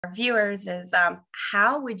our viewers is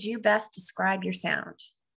how would you best describe your sound?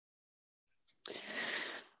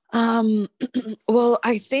 Um, well,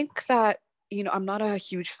 I think that, I'm not a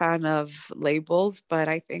huge fan of labels, but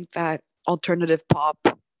I think that alternative pop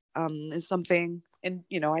is something, and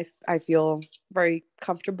I feel very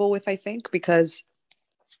comfortable with, I think, because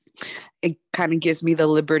it kind of gives me the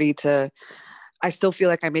liberty to. I still feel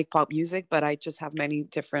like I make pop music, but I just have many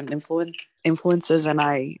different influences, and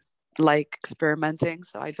I like experimenting,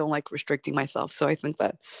 so I don't like restricting myself. So I think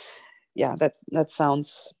that, yeah, that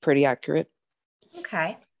sounds pretty accurate.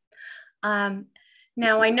 Okay. Um,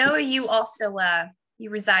 Now I know you also you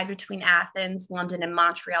reside between Athens, London, and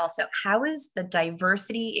Montreal. So how has the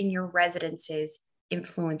diversity in your residences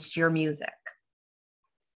influenced your music?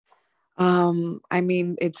 I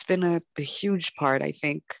mean, it's been a huge part, I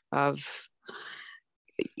think, of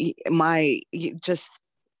my just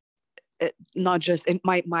not just in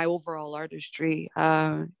my overall artistry.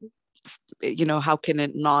 How can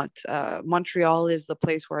it not? Montreal is the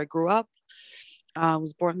place where I grew up. I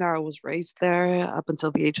was born there. I was raised there up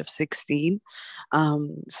until the age of 16.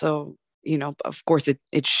 So, of course,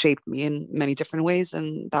 it shaped me in many different ways,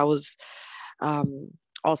 and that was um,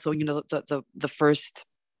 also, the first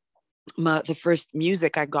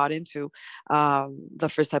music I got into. The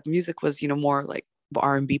first type of music was, more like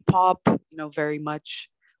R&B pop. Very much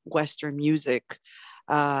Western music,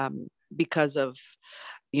 because of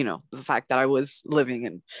the fact that I was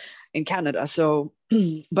living in Canada. So,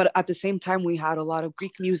 but at the same time, we had a lot of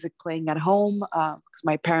Greek music playing at home, because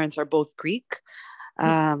my parents are both Greek.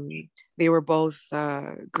 Um, they were both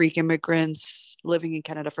Greek immigrants living in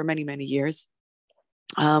Canada for many, many years.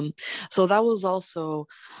 So that was also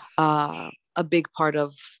a big part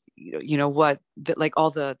of what like all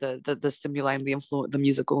the stimuli and the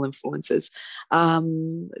musical influences.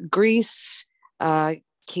 Greece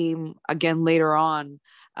came again later on,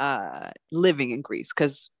 living in Greece,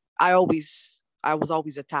 because I was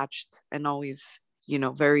always attached and always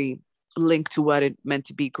very linked to what it meant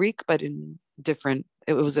to be Greek, but in different.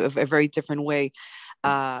 It was a very different way.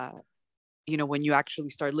 Uh, when you actually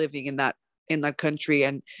start living in that country,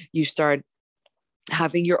 and you start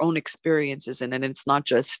having your own experiences in it, and it's not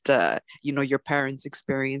just your parents'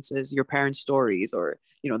 experiences, your parents' stories, or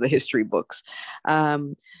the history books.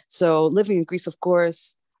 So living in Greece, of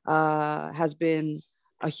course, has been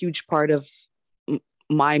a huge part of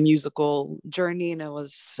my musical journey, and it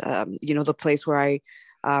was the place where I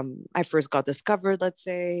first got discovered, let's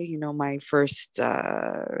say, my first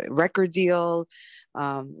record deal.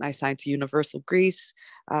 I signed to Universal Greece.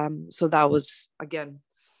 So that was, again,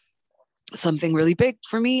 something really big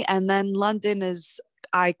for me. And then London is,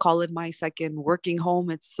 I call it my second working home.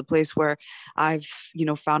 It's the place where I've,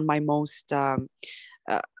 found my most,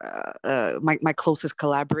 my closest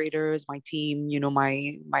collaborators, my team,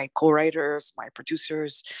 my co-writers, my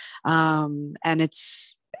producers. And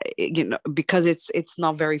it's, because it's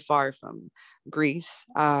not very far from Greece.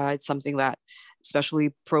 It's something that,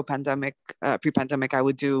 especially pre-pandemic, I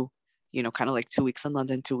would do, kind of like 2 weeks in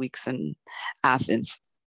London, 2 weeks in Athens.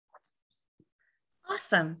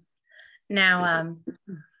 Awesome. Now,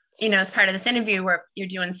 as part of this interview where you're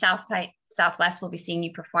doing South by Southwest, we'll be seeing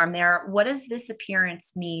you perform there. What does this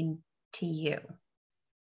appearance mean to you?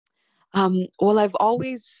 Well, I've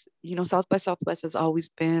always, South by Southwest has always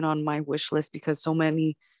been on my wish list, because so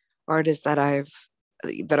many artists that are,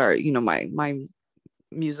 my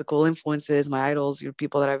musical influences, my idols,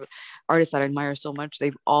 people artists that I admire so much,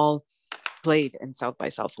 they've all played in South by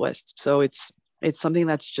Southwest. So it's something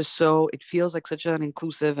that's just so, it feels like such an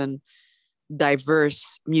inclusive and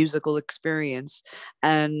diverse musical experience.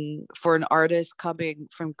 And for an artist coming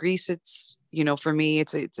from Greece, it's, for me,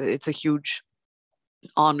 it's a huge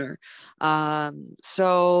honor.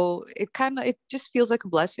 So it just feels like a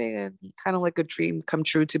blessing, and kind of like a dream come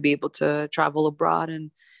true, to be able to travel abroad and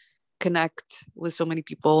connect with so many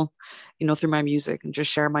people, through my music, and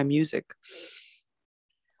just share my music.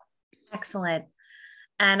 Excellent.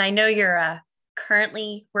 And I know you're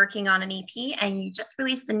currently working on an EP, and you just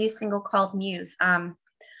released a new single called Muse.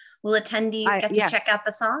 Will attendees get to check out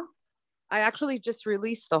the song? I actually just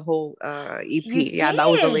released the whole EP. You Yeah, that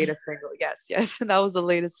was the did? latest single. Yes, that was the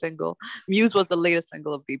latest single. Muse was the latest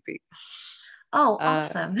single of the EP. Oh,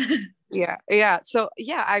 awesome. Yeah. So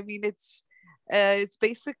yeah, I mean, it's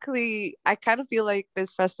basically, I kind of feel like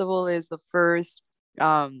this festival is the first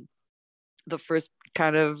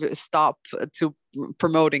kind of stop to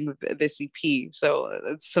promoting this EP. So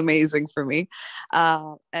it's amazing for me.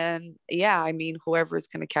 And yeah, I mean, whoever is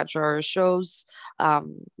going to catch our shows,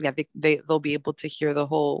 yeah, they'll be able to hear the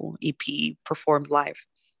whole EP performed live.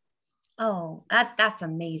 Oh, that's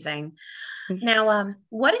amazing. Now,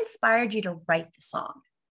 what inspired you to write the song?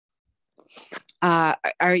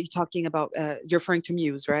 Are you talking about, you're referring to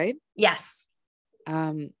Muse, right? Yes.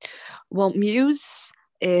 Um, well, Muse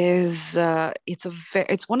is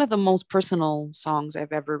it's one of the most personal songs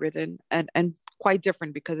I've ever written, and quite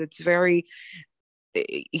different because it's very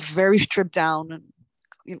stripped down and,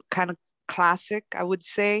 you know, kind of classic, I would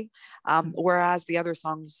say. Whereas the other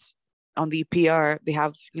songs on the EP they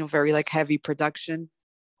have, you know, very like heavy production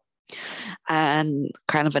and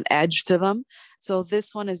kind of an edge to them. So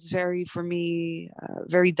this one is very, for me,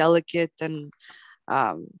 very delicate and,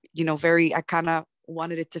 you know, very. I kind of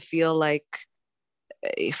wanted it to feel like,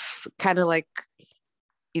 if kind of like,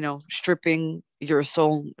 you know, stripping your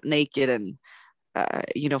soul naked and,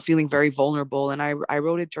 you know, feeling very vulnerable. And I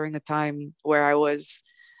wrote it during a time where I was,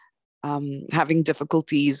 having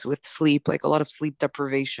difficulties with sleep, like a lot of sleep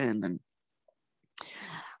deprivation and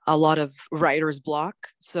a lot of writer's block.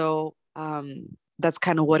 So, that's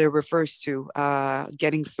kind of what it refers to,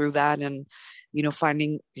 getting through that and, you know,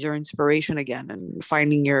 finding your inspiration again and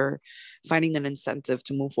finding an incentive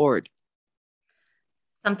to move forward.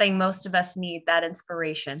 Something most of us need, that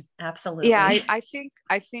inspiration. Yeah, Absolutely. I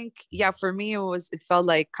think yeah, for me it felt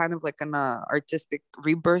like kind of like an, artistic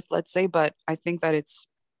rebirth, let's say. But I think that it's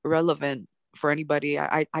relevant for anybody.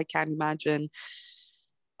 I can't imagine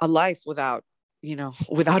a life without, you know,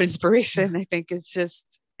 without inspiration. I think it's just,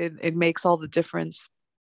 it makes all the difference.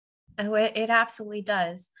 Oh, it absolutely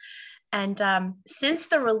does. And since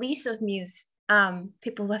the release of Muse,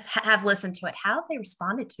 people have listened to it. How have they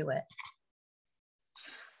responded to it?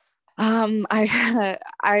 I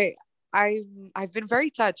I I I've been very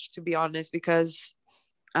touched, to be honest, because,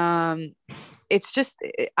 um it's just,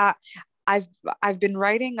 I've I've been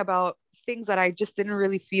writing about things that I just didn't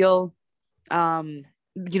really feel, um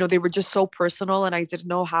you know, they were just so personal and I didn't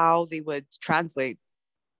know how they would translate.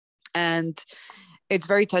 And it's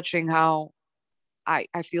very touching how I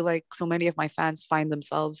feel like so many of my fans find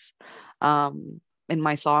themselves, in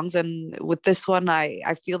my songs. And with this one,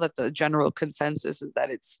 I feel that the general consensus is that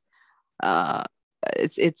uh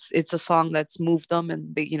it's a song that's moved them,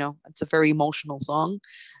 and they, you know, it's a very emotional song.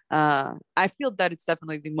 I feel that it's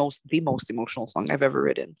definitely the most emotional song I've ever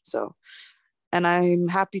written. So, and I'm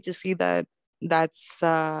happy to see that it's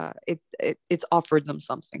offered them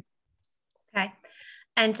something. Okay.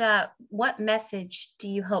 And what message do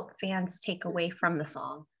you hope fans take away from the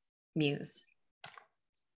song Muse?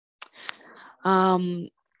 um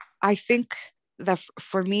I think that,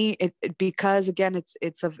 for me, because again,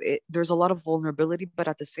 there's a lot of vulnerability, but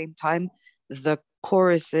at the same time, the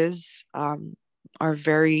choruses, are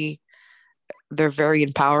very they're very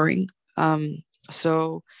empowering.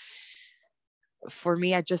 So for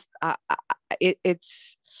me, I just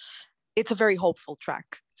it's a very hopeful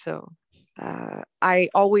track. So, I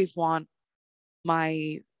always want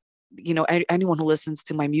my, you know, anyone who listens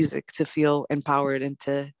to my music to feel empowered and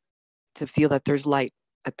to feel that there's light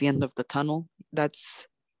at the end of the tunnel. That's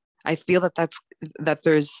I feel that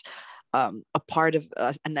there's, a part of,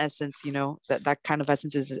 an essence, you know, that kind of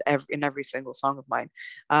essence is in every single song of mine.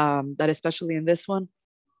 That especially in this one,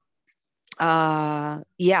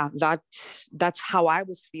 yeah, that's how I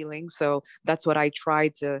was feeling. So that's what I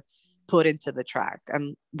tried to put into the track.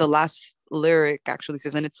 And the last lyric actually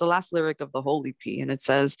says, and it's the last lyric of the whole EP, and it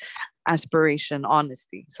says aspiration,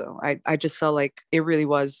 honesty. So I just felt like it really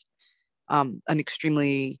was, an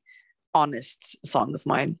extremely honest song of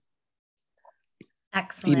mine.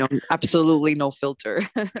 You know, Excellent. absolutely no filter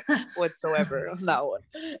whatsoever on that one.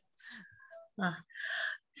 Uh,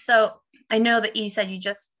 so I know that you said you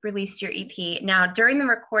just released your EP. Now, during the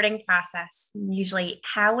recording process, usually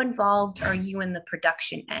how involved are you in the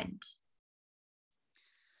production end?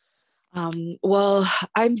 Well,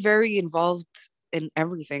 I'm very involved in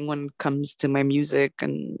everything when it comes to my music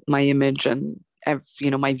and my image and, you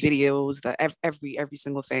know, my videos, every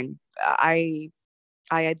single thing. I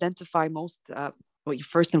identify most, well,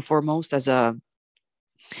 first and foremost, as a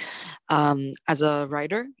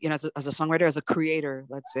writer, you know, as a songwriter, as a creator,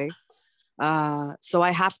 let's say. So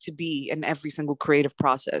I have to be in every single creative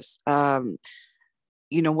process.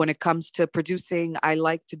 You know, when it comes to producing, I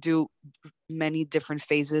like to do many different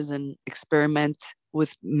phases and experiment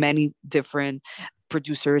with many different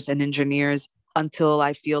producers and engineers until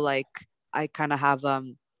I feel like I kind of have,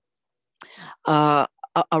 uh,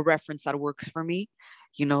 a reference that works for me.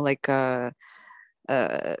 You know, like, the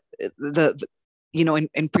you know,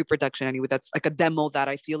 in pre-production anyway, that's like a demo that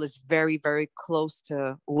I feel is very, very close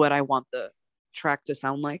to what I want the track to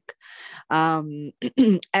sound like. um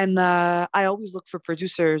and I always look for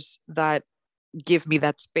producers that give me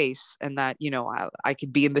that space, and that, I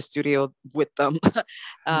could be in the studio with them,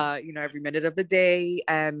 every minute of the day,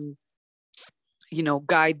 and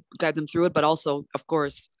guide them through it, but also, of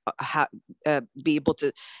course, be able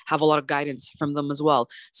to have a lot of guidance from them as well.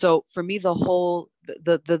 So for me, the whole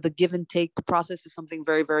the give and take process is something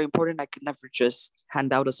very, very important. I could never just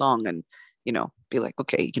hand out a song and be like,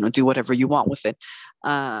 okay, do whatever you want with it.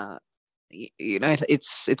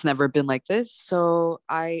 It's never been like this, so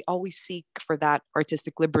I always seek for that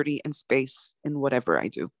artistic liberty and space in whatever I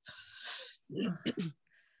do.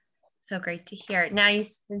 So great to hear. Now,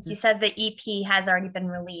 since you said the EP has already been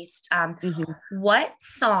released, Mm-hmm. what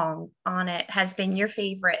song on it has been your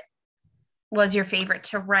favorite, was your favorite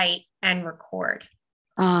to write and record?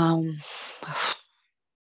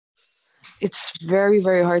 It's very,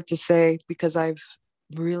 very hard to say, because I've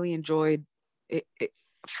really enjoyed it.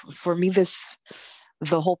 For me,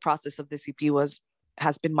 the whole process of this EP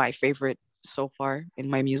has been my favorite so far in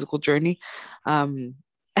my musical journey. And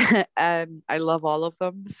I love all of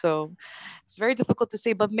them. So it's very difficult to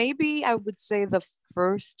say, but maybe I would say the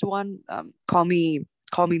first one, Call Me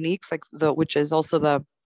Neeks, which is also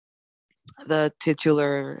the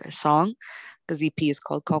titular song, because the EP is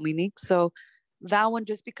called Call Me Neeks. So that one,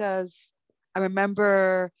 just because I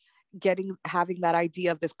remember having that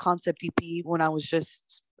idea of this concept EP when I was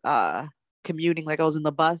just commuting, like I was in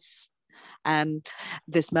the bus, and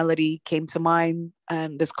this melody came to mind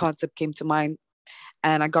and this concept came to mind,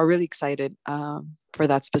 and I got really excited for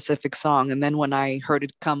that specific song. And then when I heard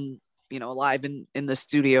it come, live in the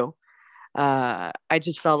studio, I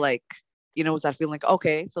just felt like, was that feeling like,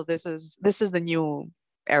 okay, so this is the new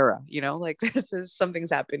era, like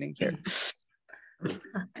something's happening here.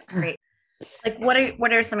 Great. Like,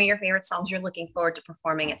 what are some of your favorite songs you're looking forward to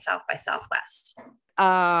performing at South by Southwest?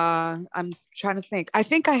 I'm trying to think. I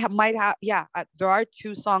think might have, yeah. There are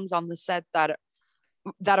 2 songs on the set that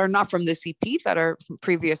are not from this EP, that are from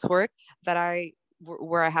previous work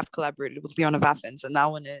where I have collaborated with Leon of Athens, and that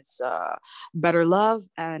one is Better Love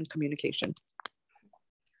and Communication.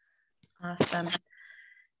 Awesome.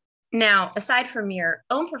 Now, aside from your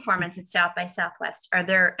own performance at South by Southwest, are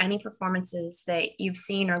there any performances that you've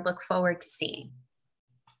seen or look forward to seeing?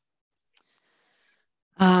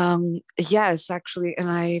 Yes, actually, and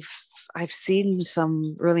I've seen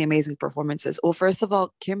some really amazing performances. Well, first of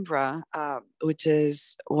all, Kimbra, which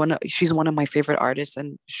is she's one of my favorite artists,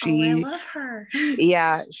 and I love her.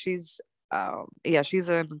 Yeah, she's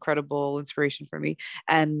an incredible inspiration for me,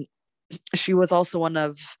 and she was also one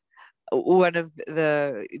of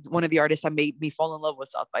the artists that made me fall in love with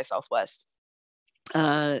South by Southwest.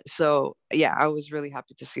 So yeah, I was really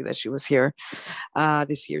happy to see that she was here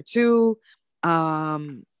this year too.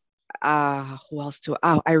 Who else too?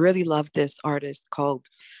 I really love this artist called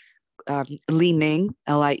Li Ning,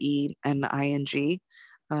 Liening.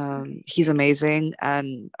 He's amazing,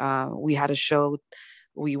 and we had a show.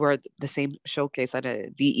 We were at the same showcase at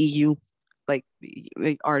the EU, like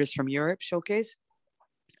artists from Europe showcase.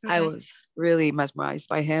 Okay. I was really mesmerized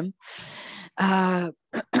by him.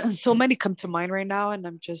 So many come to mind right now, and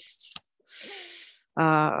I'm just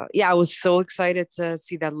I was so excited to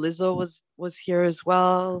see that Lizzo was here as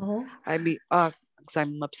well. Oh. I mean, because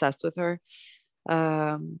I'm obsessed with her.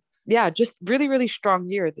 Just really, really strong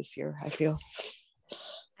year this year, I feel.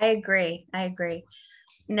 I agree.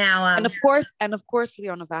 Now, and of course,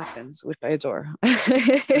 Leon of Athens, which I adore.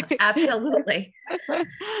 Absolutely.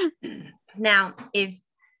 Now, if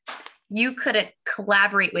you couldn't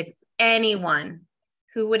collaborate with anyone,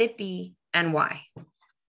 who would it be and why?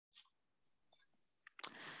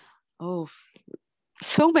 Oh,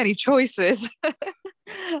 so many choices.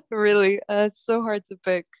 Really, it's so hard to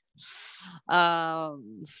pick. I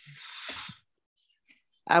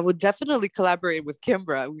would definitely collaborate with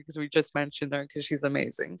Kimbra, because we just mentioned her, because she's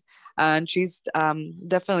amazing. And she's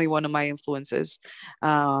definitely one of my influences.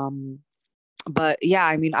 But yeah,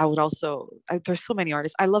 I mean, I would also, there's so many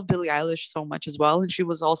artists. I love Billie Eilish so much as well. And she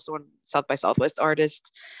was also in South by Southwest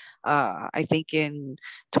artist, I think in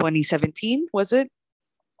 2017, was it?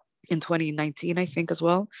 In 2019, I think as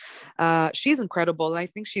well. She's incredible. I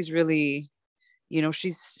think she's really,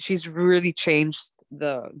 she's really changed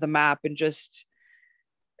the map, and just,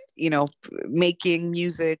 making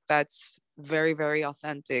music that's very, very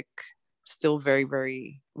authentic, still very,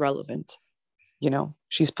 very relevant.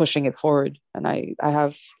 She's pushing it forward, and I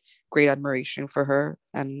have great admiration for her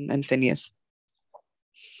and Phineas.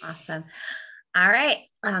 Awesome. All right.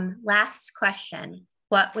 Last question.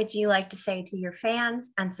 What would you like to say to your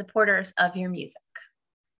fans and supporters of your music?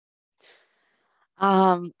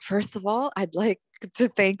 First of all, I'd like to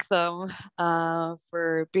thank them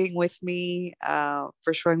for being with me,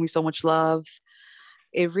 for showing me so much love.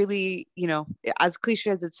 It really, as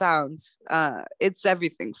cliche as it sounds, it's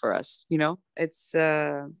everything for us.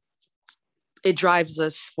 It drives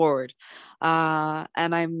us forward, and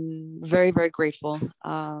I'm very, very grateful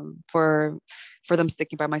for them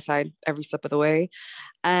sticking by my side every step of the way.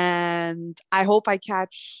 And I hope I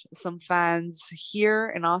catch some fans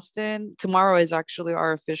here in Austin. Tomorrow is actually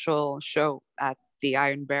our official show at the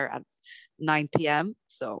Iron Bear at 9 p.m.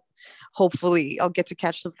 So hopefully I'll get to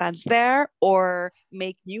catch some fans there or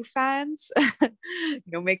make new fans,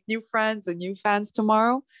 make new friends and new fans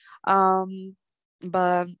tomorrow.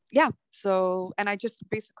 But yeah, so, and I just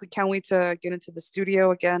basically can't wait to get into the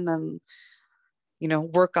studio again and,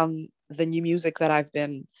 work on the new music that I've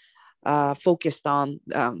been focused on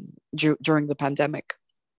during the pandemic.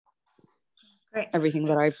 Great. Everything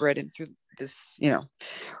that I've written through this,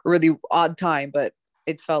 really odd time, but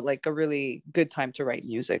it felt like a really good time to write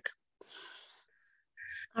music.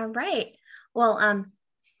 All right. Well,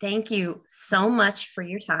 thank you so much for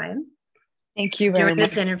your time. Thank you very during much.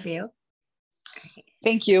 This interview.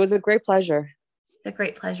 Thank you. It was a great pleasure. It's a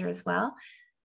great pleasure as well.